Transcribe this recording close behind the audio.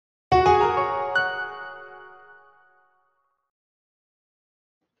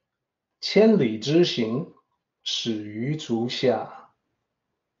千里之行，始于足下.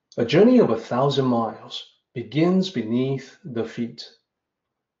 A journey of 1,000 miles begins beneath the feet.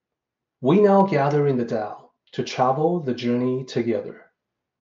 We now gather in the Tao to travel the journey together.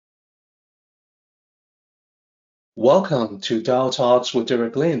 Welcome to Tao Talks with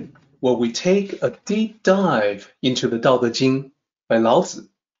Derek Lin, where we take a deep dive into the Daodejing by Lao Zi.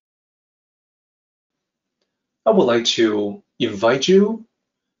 I would like to invite you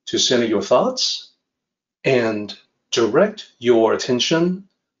to center your thoughts and direct your attention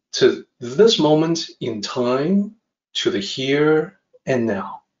to this moment in time, to the here and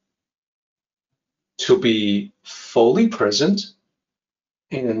now. To be fully present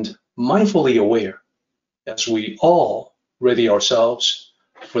and mindfully aware as we all ready ourselves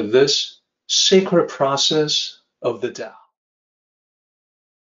for this sacred process of the Tao.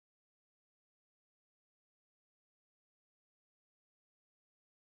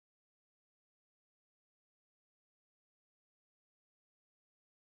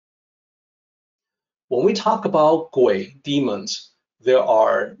 When we talk about Gui, demons, there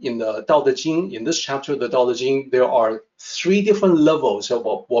are, in the Daodejing, in this chapter of the Daodejing, there are 3 different levels that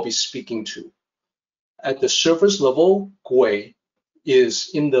we'll be speaking to. At the surface level, Gui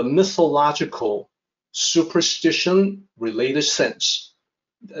is in the mythological, superstition-related sense.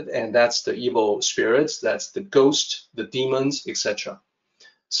 And that's the evil spirits, that's the ghost, the demons, etc.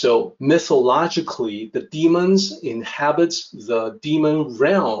 So mythologically, the demons inhabit the demon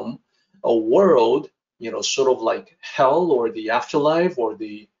realm, a world, sort of like hell or the afterlife or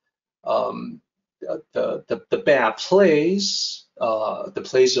the bad place, the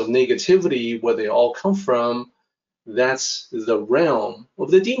place of negativity where they all come from. That's the realm of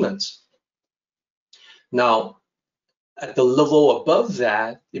the demons. Now, at the level above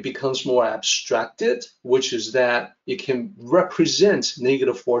that, it becomes more abstracted, which is that it can represent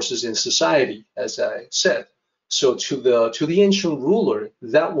negative forces in society, as I said. So to the ancient ruler,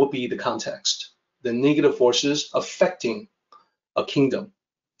 that would be the context, the negative forces affecting a kingdom.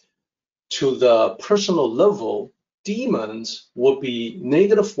 To the personal level, demons would be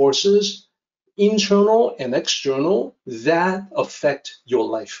negative forces, internal and external, that affect your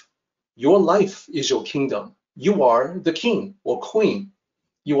life. Your life is your kingdom. You are the king or queen.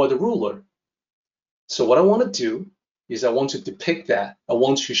 You are the ruler. So what I want to do is I want to depict that. I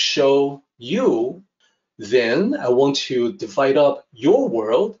want to show you. Then I want to divide up your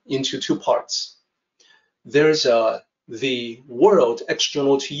world into 2 parts. There's the world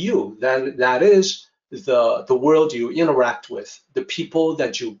external to you. That is the world you interact with, the people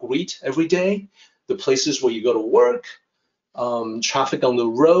that you greet every day, the places where you go to work, traffic on the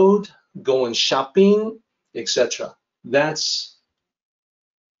road, going shopping, etc. That's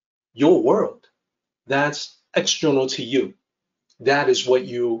your world. That's external to you. That is what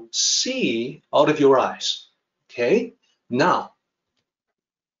you see out of your eyes. Okay? Now,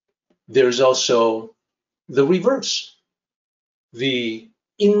 there's also the reverse. The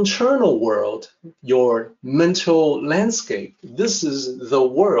internal world, your mental landscape. This is the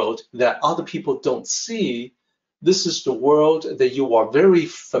world that other people don't see. This is the world that you are very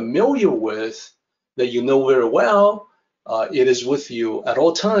familiar with, that you know very well. It is with you at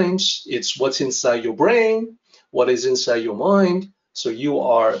all times. It's what's inside your brain, what is inside your mind. So you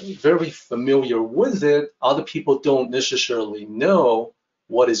are very familiar with it. Other people don't necessarily know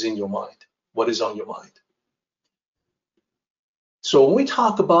what is in your mind, what is on your mind. So when we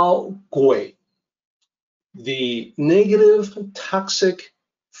talk about Gui, the negative, toxic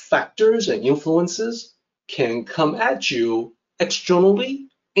factors and influences can come at you externally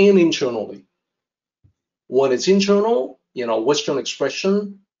and internally. When it's internal, Western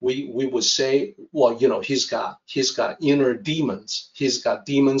expression, we would say, well, he's got inner demons. He's got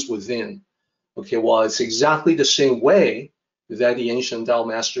demons within. Okay, well, it's exactly the same way that the ancient Tao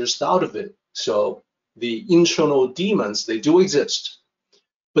masters thought of it. So the internal demons, they do exist.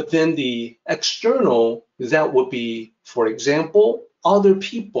 But then the external, that would be, for example, other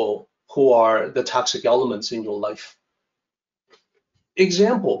people who are the toxic elements in your life.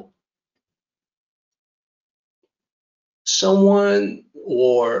 Example, someone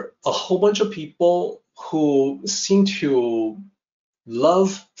or a whole bunch of people who seem to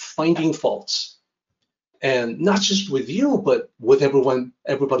love finding faults, and not just with you, but with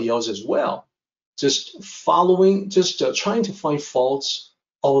everybody else as well. Just trying to find faults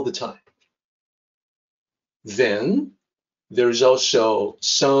all the time. Then there's also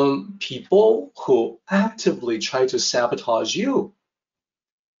some people who actively try to sabotage you,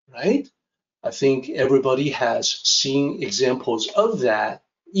 right? I think everybody has seen examples of that.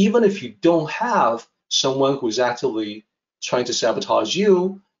 Even if you don't have someone who's actively trying to sabotage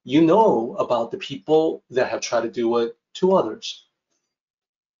you, you know about the people that have tried to do it to others.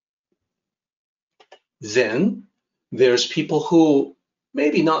 Then there's people who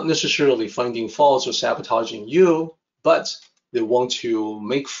maybe not necessarily finding faults or sabotaging you, but they want to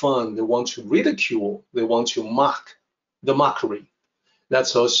make fun, they want to ridicule, they want to mock, the mockery.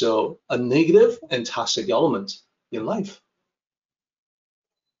 That's also a negative and toxic element in life.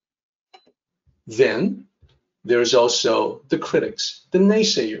 Then there's also the critics, the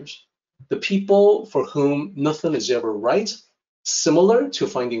naysayers, the people for whom nothing is ever right, similar to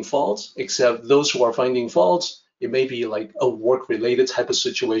finding faults, except those who are finding faults, it may be like a work-related type of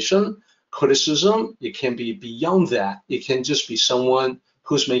situation. Criticism, it can be beyond that. It can just be someone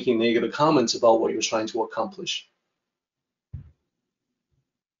who's making negative comments about what you're trying to accomplish.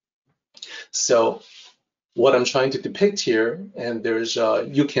 So what I'm trying to depict here, and there's,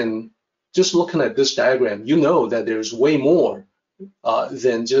 you can, just looking at this diagram, you know that there's way more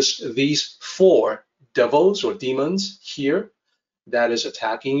than just these four devils or demons here that is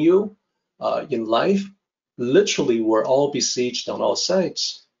attacking you in life. Literally, we're all besieged on all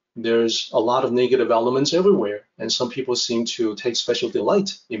sides. There's a lot of negative elements everywhere, and some people seem to take special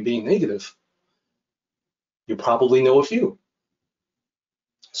delight in being negative. You probably know a few.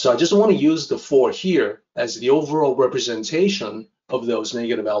 So I just want to use the four here as the overall representation of those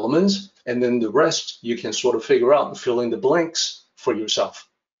negative elements, and then the rest you can sort of figure out and fill in the blanks for yourself.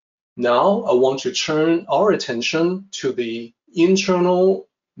 Now I want to turn our attention to the internal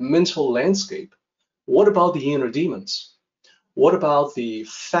mental landscape. What about the inner demons? What about the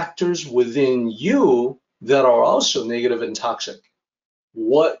factors within you that are also negative and toxic?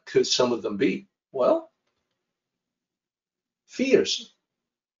 What could some of them be? Well, fears.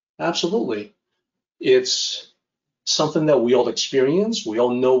 Absolutely. It's something that we all experience. We all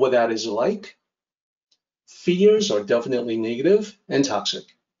know what that is like. Fears are definitely negative and toxic.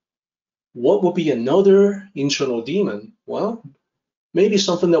 What would be another internal demon? Well, maybe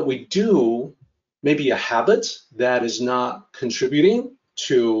something that we do, maybe a habit that is not contributing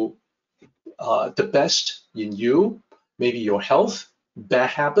to the best in you, maybe your health, bad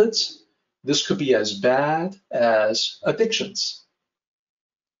habits. This could be as bad as addictions.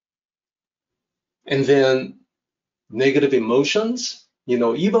 And then negative emotions, you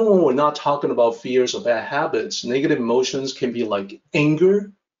know, even when we're not talking about fears or bad habits, negative emotions can be like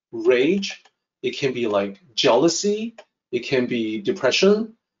anger, rage, it can be like jealousy, it can be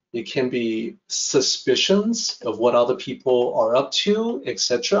depression, it can be suspicions of what other people are up to,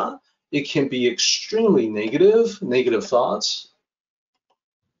 etc. It can be extremely negative thoughts.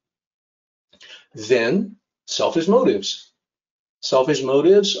 Then selfish motives. Selfish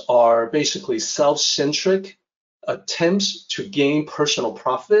motives are basically self-centric attempts to gain personal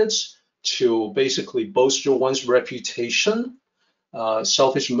profits, to basically bolster one's reputation.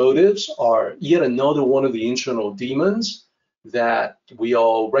 Selfish motives are yet another one of the internal demons that we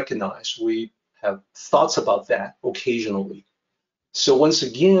all recognize. We have thoughts about that occasionally. So once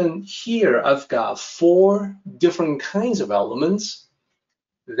again, here I've got four different kinds of elements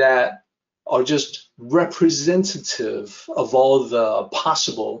that are just representative of all the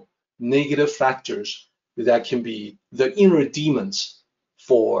possible negative factors that can be the inner demons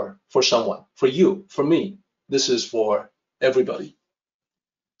for someone, for you, for me. This is for everybody.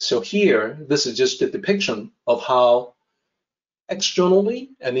 So here, this is just a depiction of how externally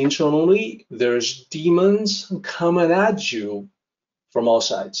and internally there's demons coming at you from all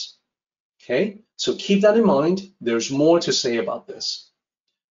sides. Okay, so keep that in mind. There's more to say about this.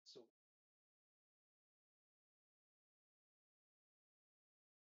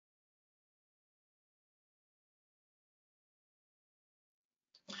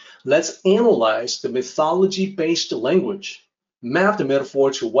 Let's analyze the mythology-based language, map the metaphor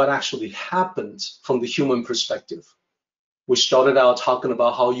to what actually happens from the human perspective. We started out talking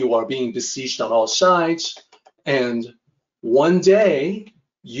about how you are being besieged on all sides, and one day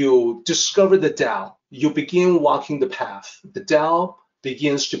you discover the Tao. You begin walking the path. The Tao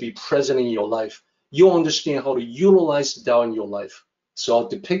begins to be present in your life. You understand how to utilize the Tao in your life. So I'll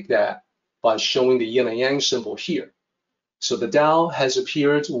depict that by showing the yin and yang symbol here. So the Tao has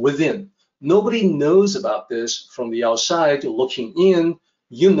appeared within. Nobody knows about this from the outside looking in.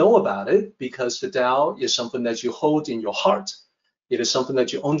 You know about it because the Tao is something that you hold in your heart. It is something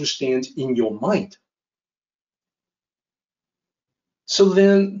that you understand in your mind. So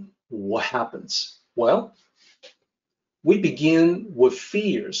then what happens? Well, we begin with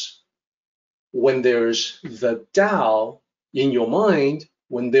fears. When there's the Tao in your mind,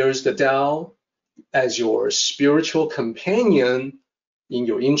 when there's the Tao as your spiritual companion in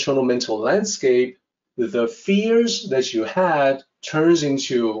your internal mental landscape, the fears that you had turns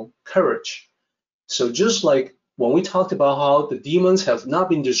into courage. So just like when we talked about how the demons have not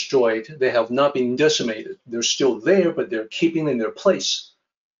been destroyed, they have not been decimated, they're still there, but they're keeping in their place.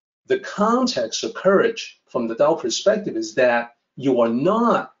 The context of courage from the Tao perspective is that you are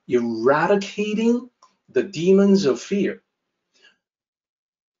not eradicating the demons of fear.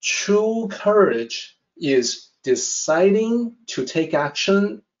 True courage is deciding to take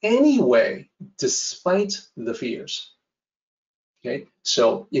action anyway, despite the fears. Okay,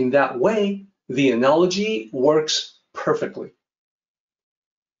 so in that way, the analogy works perfectly.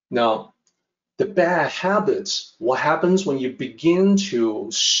 Now, the bad habits, what happens when you begin to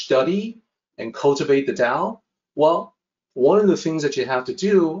study and cultivate the Tao? Well, one of the things that you have to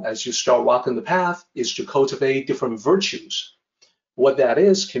do as you start walking the path is to cultivate different virtues. What that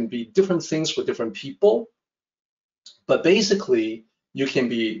is can be different things for different people, but basically you can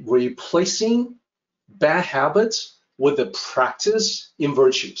be replacing bad habits with the practice in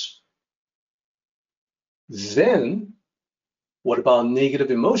virtues. Then, what about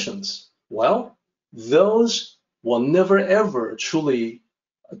negative emotions? Well, those will never ever truly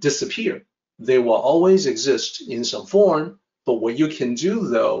disappear. They will always exist in some form, but what you can do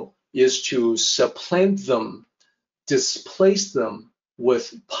though is to supplant them, displace them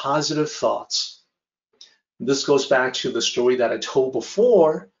with positive thoughts. This goes back to the story that I told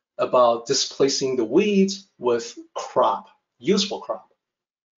before about displacing the weeds with crop, useful crop.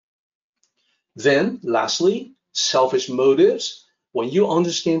 Then, lastly, selfish motives. When you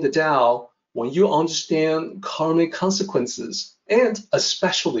understand the Tao, when you understand karmic consequences, and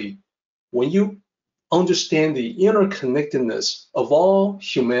especially when you understand the interconnectedness of all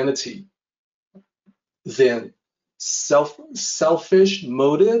humanity, then selfish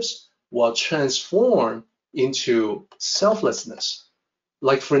motives will transform into selflessness.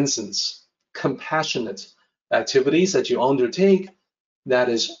 Like, for instance, compassionate activities that you undertake that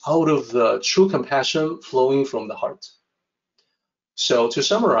is out of the true compassion flowing from the heart. So to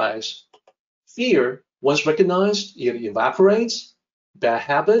summarize, fear, once recognized, it evaporates. Bad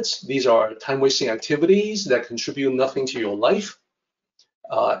habits, these are time-wasting activities that contribute nothing to your life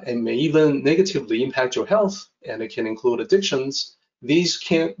and may even negatively impact your health, and it can include addictions. These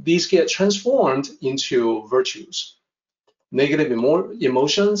get transformed into virtues. Negative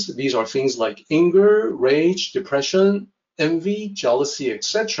emotions, these are things like anger, rage, depression, envy, jealousy,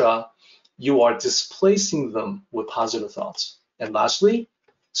 etc. You are displacing them with positive thoughts. And lastly,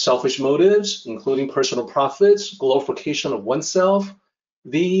 selfish motives, including personal profits, glorification of oneself,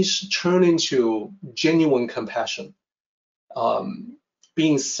 these turn into genuine compassion,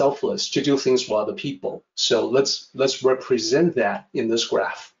 being selfless to do things for other people. So let's represent that in this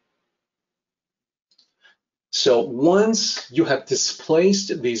graph. So once you have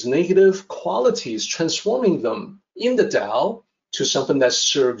displaced these negative qualities, transforming them in the Tao to something that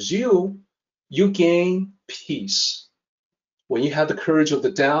serves you, you gain peace. When you have the courage of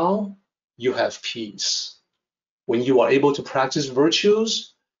the Tao, you have peace. When you are able to practice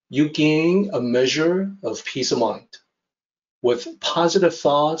virtues, you gain a measure of peace of mind. With positive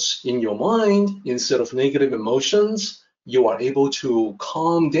thoughts in your mind instead of negative emotions, you are able to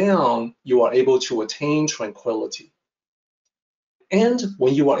calm down, you are able to attain tranquility. And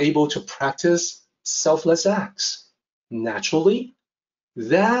when you are able to practice selfless acts, naturally,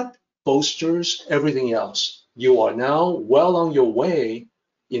 that bolsters everything else. You are now well on your way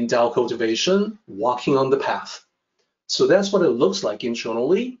in Tao cultivation, walking on the path. So that's what it looks like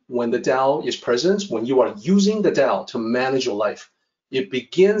internally when the Tao is present, when you are using the Tao to manage your life. It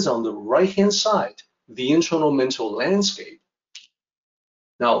begins on the right-hand side, the internal mental landscape.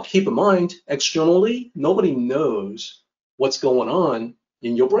 Now, keep in mind, externally, nobody knows what's going on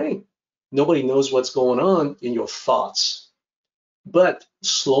in your brain. Nobody knows what's going on in your thoughts. But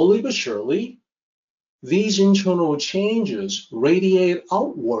slowly but surely, these internal changes radiate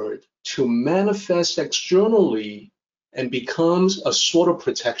outward to manifest externally and becomes a sort of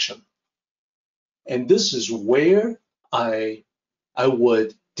protection. And this is where I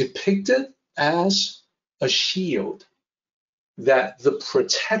would depict it as a shield, that the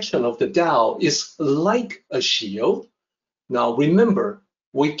protection of the Tao is like a shield. Now remember,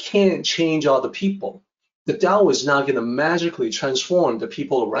 we can't change other people. The Tao is not going to magically transform the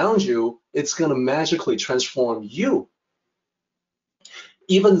people around you, it's going to magically transform you.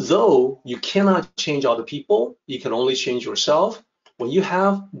 Even though you cannot change other people, you can only change yourself. When you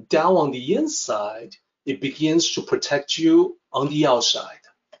have Tao on the inside, it begins to protect you on the outside.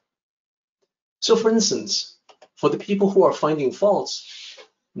 So for instance, for the people who are finding faults,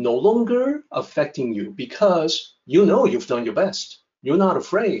 no longer affecting you because you know you've done your best. You're not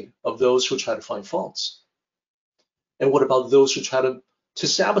afraid of those who try to find faults. And what about those who try to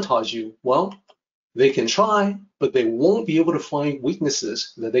sabotage you? Well, they can try, but they won't be able to find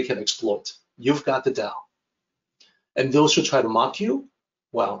weaknesses that they can exploit. You've got the Tao. And those who try to mock you,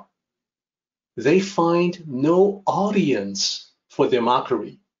 well, they find no audience for their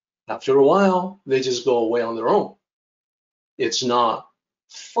mockery. After a while, they just go away on their own. It's not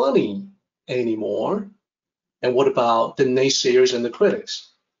funny anymore. And what about the naysayers and the critics?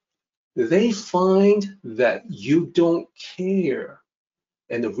 They find that you don't care.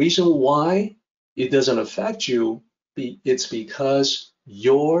 And the reason why it doesn't affect you, it's because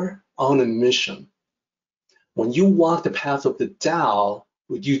you're on a mission. When you walk the path of the Tao,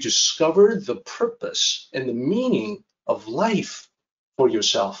 you discover the purpose and the meaning of life for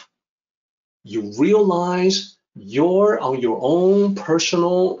yourself. You realize you're on your own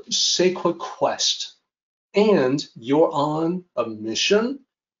personal sacred quest, and you're on a mission.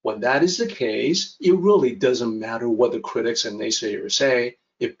 When that is the case, it really doesn't matter what the critics and naysayers say.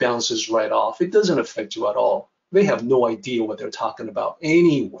 It bounces right off. It doesn't affect you at all. They have no idea what they're talking about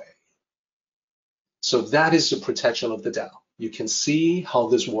anyway. So that is the protection of the Tao. You can see how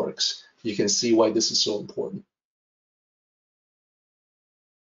this works. You can see why this is so important.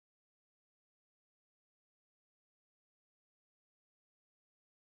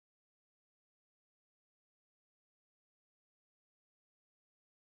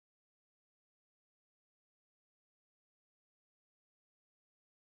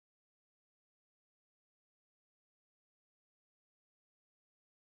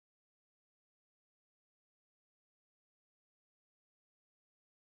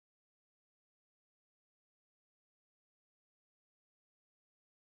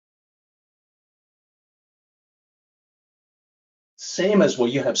 Same as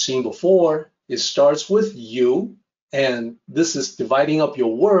what you have seen before, it starts with you, and this is dividing up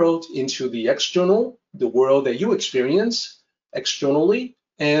your world into the external, the world that you experience externally,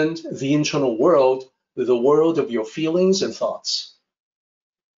 and the internal world, the world of your feelings and thoughts.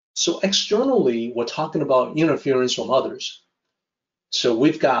 So externally, we're talking about interference from others. So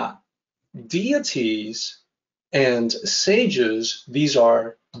we've got deities and sages. These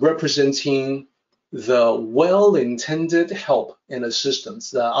are representing the well-intended help and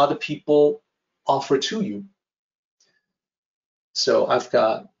assistance that other people offer to you. So I've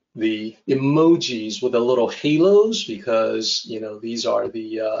got the emojis with the little halos because these are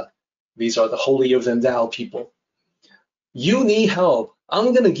the holier than thou people. You need help.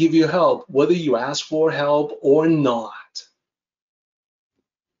 I'm gonna give you help whether you ask for help or not.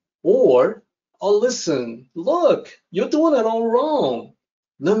 Or, oh listen, look, you're doing it all wrong.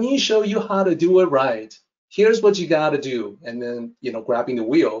 Let me show you how to do it right. Here's what you got to do. And then, grabbing the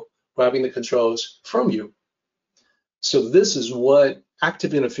wheel, grabbing the controls from you. So this is what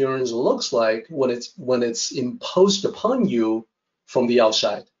active interference looks like when it's imposed upon you from the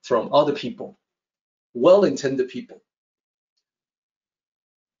outside, from other people, well-intended people.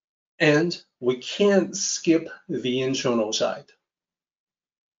 And we can't skip the internal side.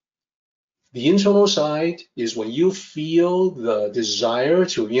 The internal side is when you feel the desire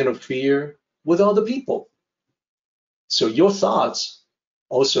to interfere with other people. So your thoughts,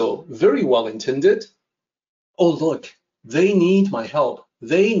 also very well intended. Oh, look, they need my help.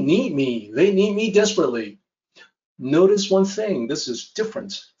 They need me. They need me desperately. Notice one thing. This is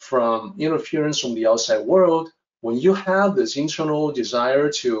different from interference from the outside world. When you have this internal desire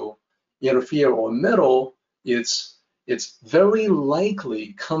to interfere or meddle, it's very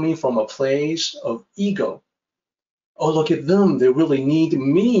likely coming from a place of ego. Oh, look at them. They really need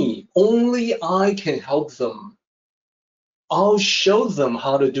me. Only I can help them. I'll show them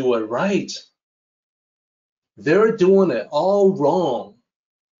how to do it right. They're doing it all wrong.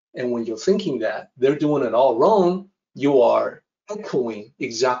 And when you're thinking that they're doing it all wrong, you are echoing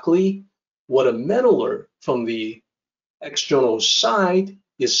exactly what a meddler from the external side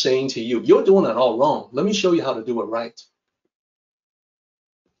is saying to you. You're doing it all wrong. Let me show you how to do it right.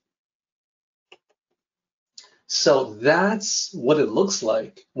 So that's what it looks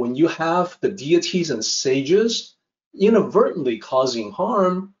like when you have the deities and sages inadvertently causing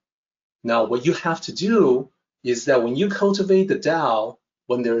harm. Now, what you have to do is that when you cultivate the Tao,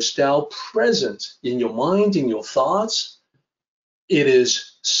 when there's Tao present in your mind, in your thoughts, it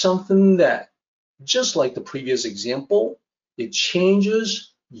is something that, just like the previous example, it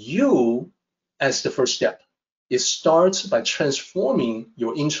changes you as the first step. It starts by transforming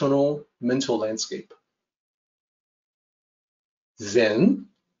your internal mental landscape. Then,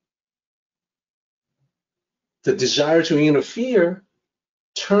 the desire to interfere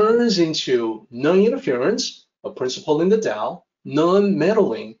turns into non-interference, a principle in the Tao,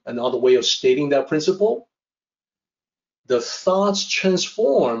 non-meddling, another way of stating that principle. the thoughts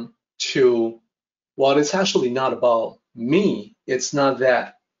transform to, well, it's actually not about me. It's not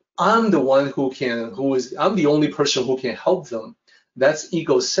that I'm the one I'm the only person who can help them. That's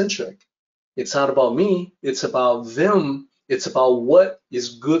egocentric. It's not about me. It's about them. It's about what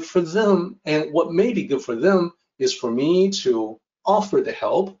is good for them. And what may be good for them is for me to offer the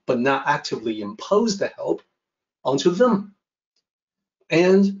help, but not actively impose the help onto them.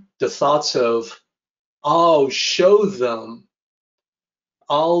 And the thoughts of, I'll show them,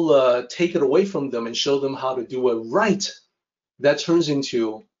 I'll take it away from them and show them how to do it right, that turns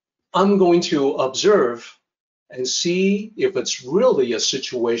into, I'm going to observe and see if it's really a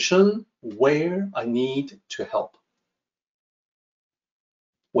situation where I need to help.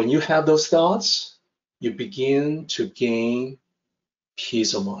 When you have those thoughts, you begin to gain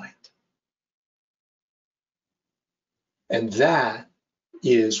peace of mind. And that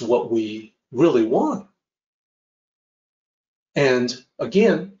is what we really want. And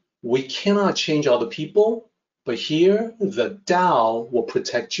again, we cannot change other people, but here the Tao will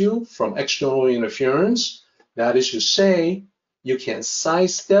protect you from external interference. That is to say, you can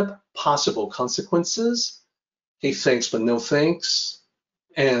sidestep possible consequences. Hey, thanks, but no thanks.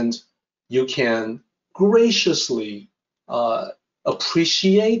 And you can graciously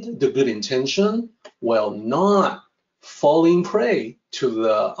appreciate the good intention while not falling prey to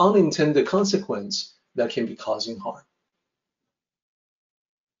the unintended consequence that can be causing harm.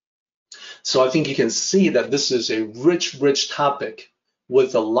 So I think you can see that this is a rich, rich topic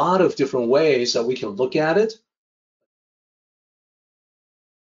with a lot of different ways that we can look at it.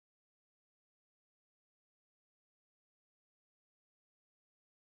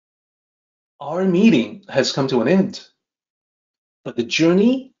 Our meeting has come to an end, but the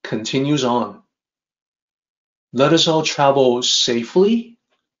journey continues on. Let us all travel safely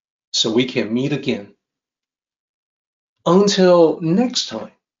so we can meet again. Until next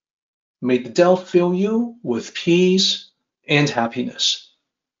time, may the Tao fill you with peace and happiness.